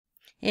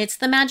It's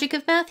the magic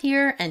of math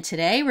here, and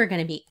today we're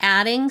going to be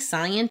adding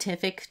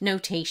scientific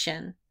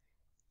notation.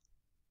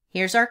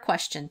 Here's our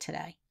question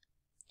today.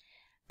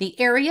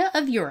 The area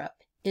of Europe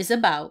is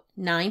about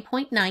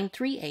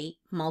 9.938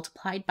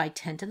 multiplied by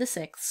 10 to the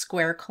 6th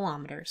square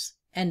kilometers,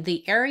 and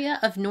the area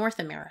of North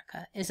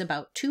America is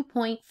about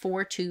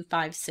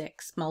 2.4256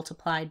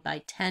 multiplied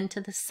by 10 to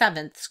the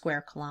 7th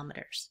square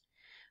kilometers.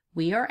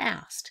 We are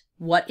asked,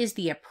 what is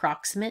the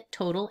approximate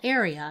total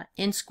area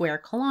in square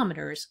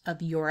kilometers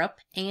of Europe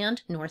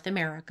and North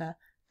America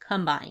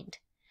combined?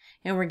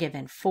 And we're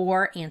given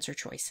 4 answer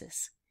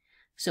choices.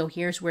 So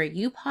here's where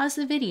you pause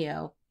the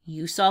video,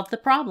 you solve the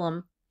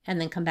problem,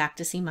 and then come back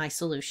to see my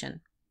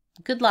solution.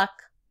 Good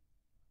luck.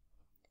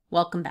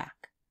 Welcome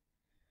back.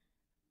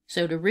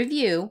 So to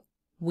review,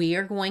 we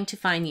are going to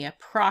find the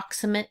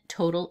approximate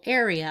total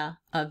area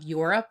of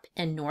Europe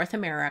and North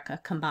America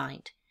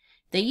combined.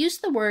 They use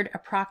the word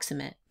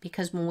approximate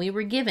because when we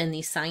were given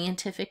these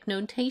scientific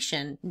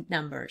notation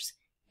numbers,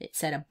 it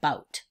said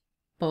about.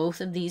 Both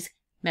of these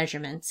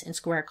measurements in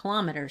square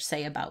kilometers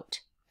say about.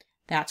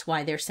 That's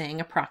why they're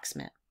saying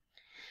approximate.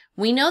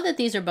 We know that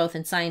these are both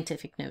in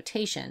scientific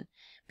notation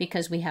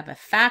because we have a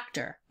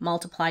factor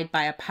multiplied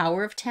by a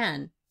power of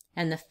 10,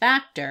 and the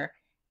factor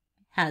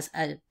has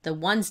the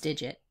ones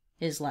digit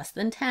is less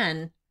than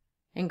 10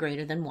 and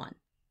greater than 1,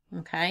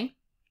 okay?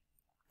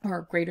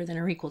 Or greater than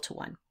or equal to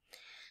 1.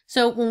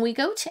 So when we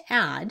go to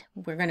add,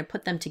 we're going to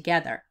put them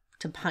together.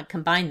 To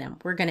combine them,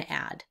 we're going to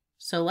add.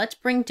 So let's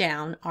bring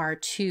down our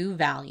two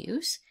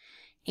values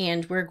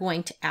and we're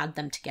going to add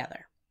them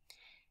together.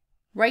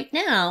 Right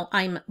now,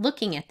 I'm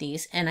looking at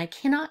these and I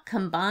cannot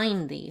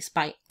combine these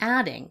by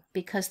adding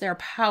because their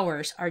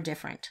powers are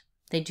different.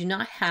 They do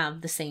not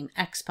have the same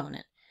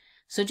exponent.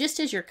 So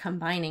just as you're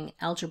combining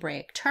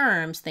algebraic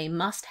terms, they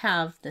must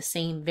have the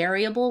same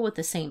variable with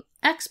the same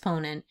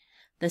exponent.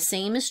 The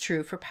same is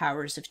true for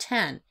powers of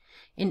 10.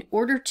 In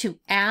order to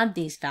add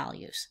these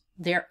values,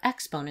 their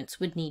exponents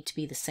would need to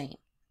be the same.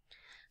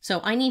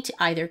 So I need to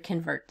either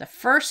convert the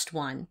first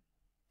one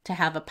to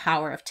have a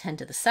power of 10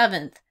 to the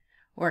 7th,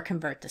 or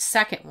convert the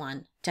second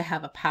one to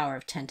have a power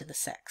of 10 to the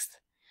 6th.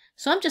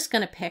 So I'm just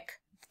going to pick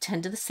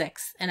 10 to the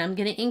 6th, and I'm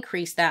going to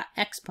increase that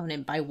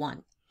exponent by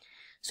 1.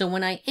 So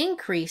when I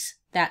increase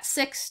that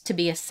 6 to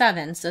be a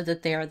 7 so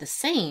that they are the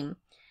same,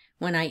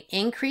 when I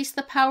increase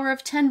the power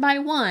of 10 by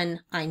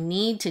 1, I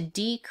need to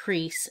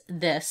decrease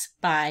this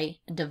by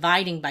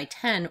dividing by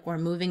 10 or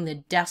moving the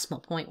decimal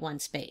point 1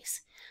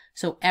 space.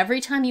 So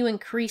every time you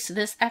increase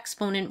this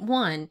exponent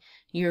 1,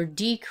 you're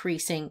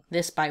decreasing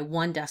this by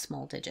 1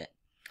 decimal digit.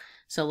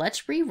 So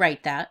let's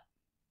rewrite that.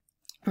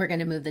 We're going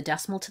to move the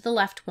decimal to the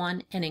left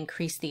 1 and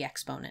increase the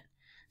exponent.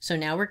 So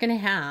now we're going to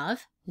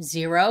have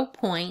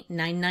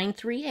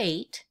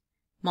 0.9938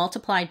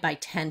 multiplied by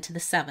 10 to the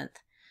 7th.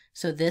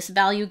 So this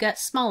value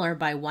gets smaller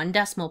by 1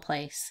 decimal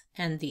place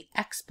and the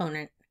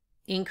exponent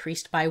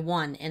increased by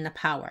 1 in the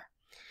power.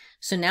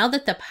 So now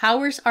that the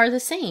powers are the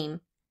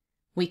same,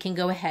 we can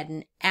go ahead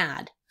and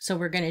add. So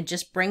we're going to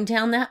just bring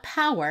down that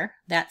power,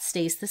 that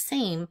stays the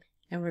same,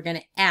 and we're going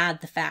to add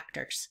the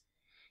factors.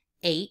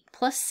 8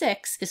 plus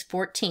 6 is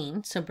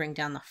 14, so bring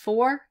down the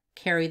 4,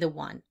 carry the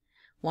 1.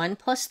 1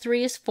 plus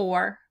 3 is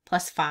 4,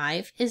 plus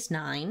 5 is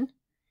 9.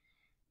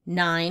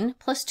 9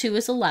 plus 2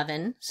 is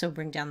 11, so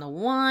bring down the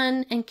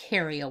 1 and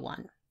carry a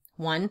 1.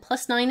 1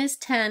 plus 9 is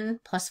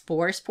 10, plus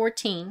 4 is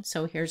 14,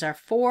 so here's our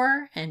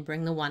 4 and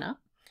bring the 1 up.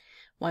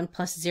 1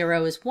 plus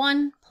 0 is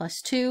 1, plus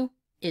 2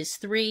 is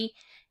 3,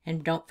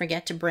 and don't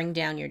forget to bring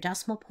down your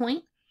decimal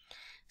point.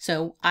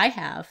 So I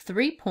have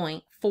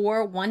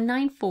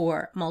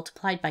 3.4194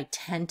 multiplied by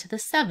 10 to the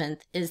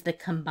 7th is the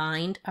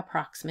combined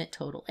approximate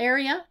total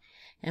area,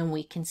 and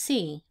we can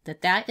see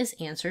that that is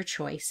answer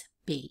choice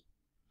B.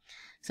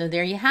 So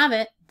there you have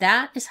it.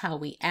 That is how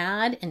we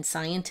add in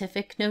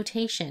scientific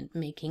notation,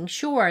 making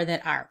sure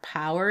that our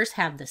powers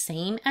have the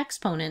same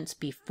exponents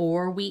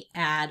before we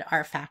add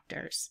our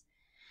factors.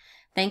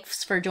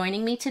 Thanks for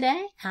joining me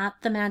today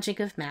at The Magic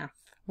of Math,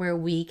 where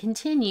we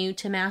continue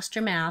to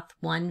master math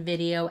one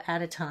video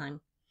at a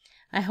time.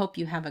 I hope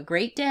you have a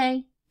great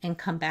day and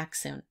come back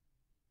soon.